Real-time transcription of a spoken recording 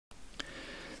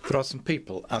There are some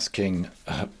people asking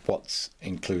what's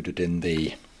included in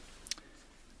the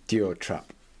DuoTrap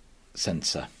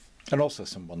sensor, and also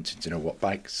some wanting to know what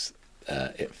bikes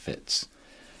it fits.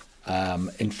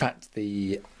 In fact,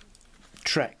 the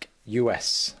Trek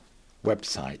US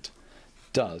website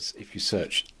does, if you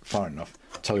search far enough,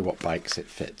 tell you what bikes it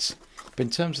fits. But in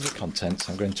terms of the contents,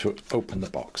 I'm going to open the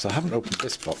box. I haven't opened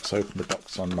this box. I opened the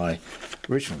box on my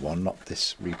original one, not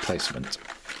this replacement.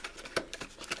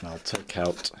 And I'll take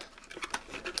out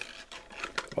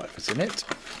whatever's in it,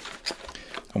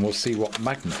 and we'll see what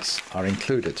magnets are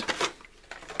included,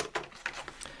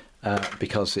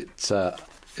 because it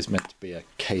is meant to be a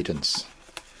cadence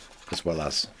as well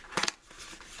as.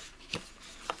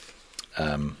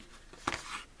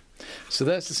 So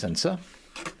there's the sensor,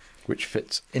 which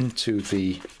fits into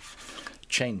the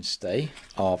chainstay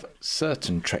of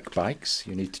certain Trek bikes.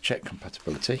 You need to check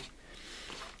compatibility.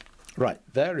 Right,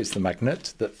 there is the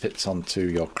magnet that fits onto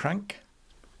your crank,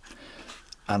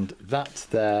 and that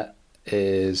there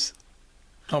is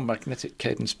magnetic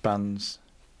cadence bands,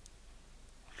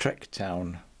 Trek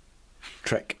Town,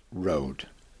 Trek Road.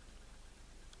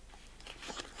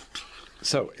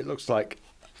 So it looks like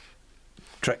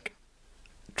Trek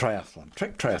Triathlon,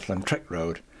 Trek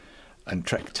Road, and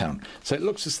Trek Town. So it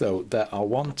looks as though there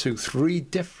are 3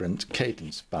 different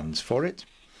cadence bands for it,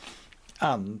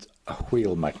 and a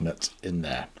wheel magnet in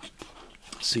there.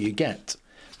 So you get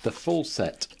the full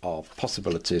set of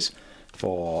possibilities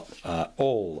for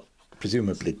all,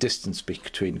 presumably, distance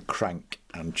between crank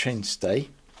and chainstay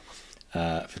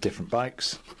for different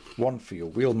bikes. One for your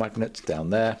wheel magnet down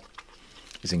there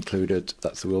is included.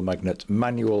 That's the wheel magnet,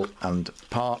 manual and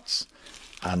parts.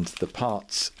 And the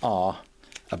parts are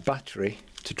a battery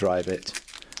to drive it,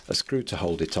 a screw to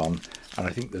hold it on, and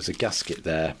I think there's a gasket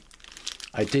there.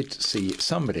 I did see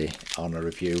somebody on a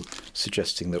review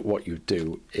suggesting that what you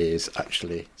do is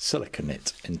actually silicone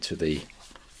it into the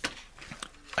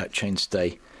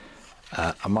chainstay.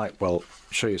 I might well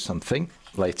show you something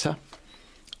later.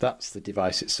 That's the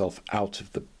device itself out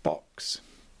of the box,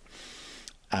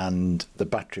 and the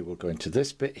battery will go into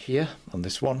this bit here on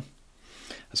this one.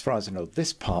 As far as I know,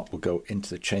 this part will go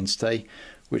into the chainstay,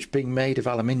 which, being made of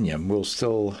aluminium, will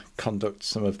still conduct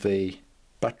some of the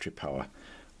battery power.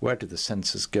 Where do the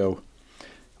sensors go?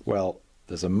 Well,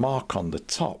 there's a mark on the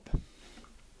top.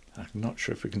 I'm not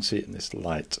sure if we can see it in this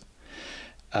light.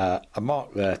 A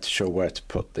mark there to show where to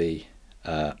put the...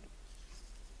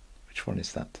 which one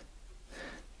is that?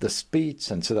 The speed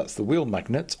sensor, that's the wheel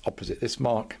magnet, opposite this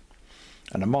mark.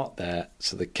 And a mark there,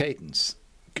 so the cadence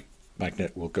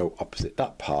magnet will go opposite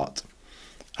that part.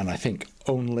 And I think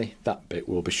only that bit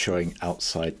will be showing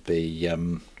outside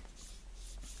the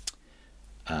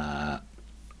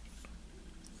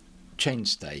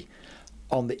chainstay,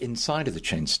 on the inside of the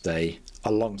chainstay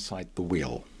alongside the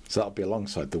wheel. So that'll be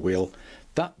alongside the wheel.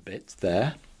 That bit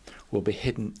there will be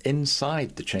hidden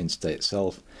inside the chainstay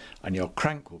itself, and your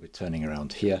crank will be turning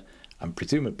around here, and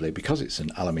presumably, because it's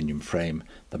an aluminium frame,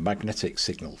 the magnetic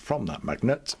signal from that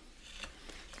magnet,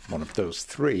 one of those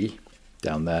 3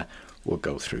 down there, will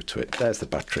go through to it. There's the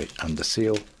battery and the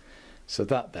seal. So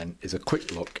that then is a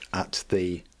quick look at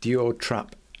the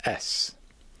DuoTrap S,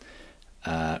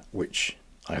 which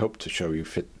I hope to show you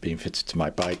being fitted to my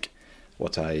bike.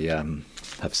 What I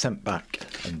have sent back,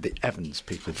 and the Evans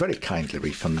people very kindly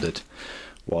refunded,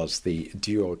 was the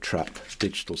DuoTrap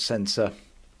digital sensor,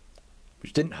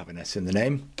 which didn't have an S in the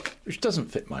name, which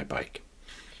doesn't fit my bike.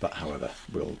 But however,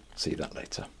 we'll see that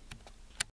later.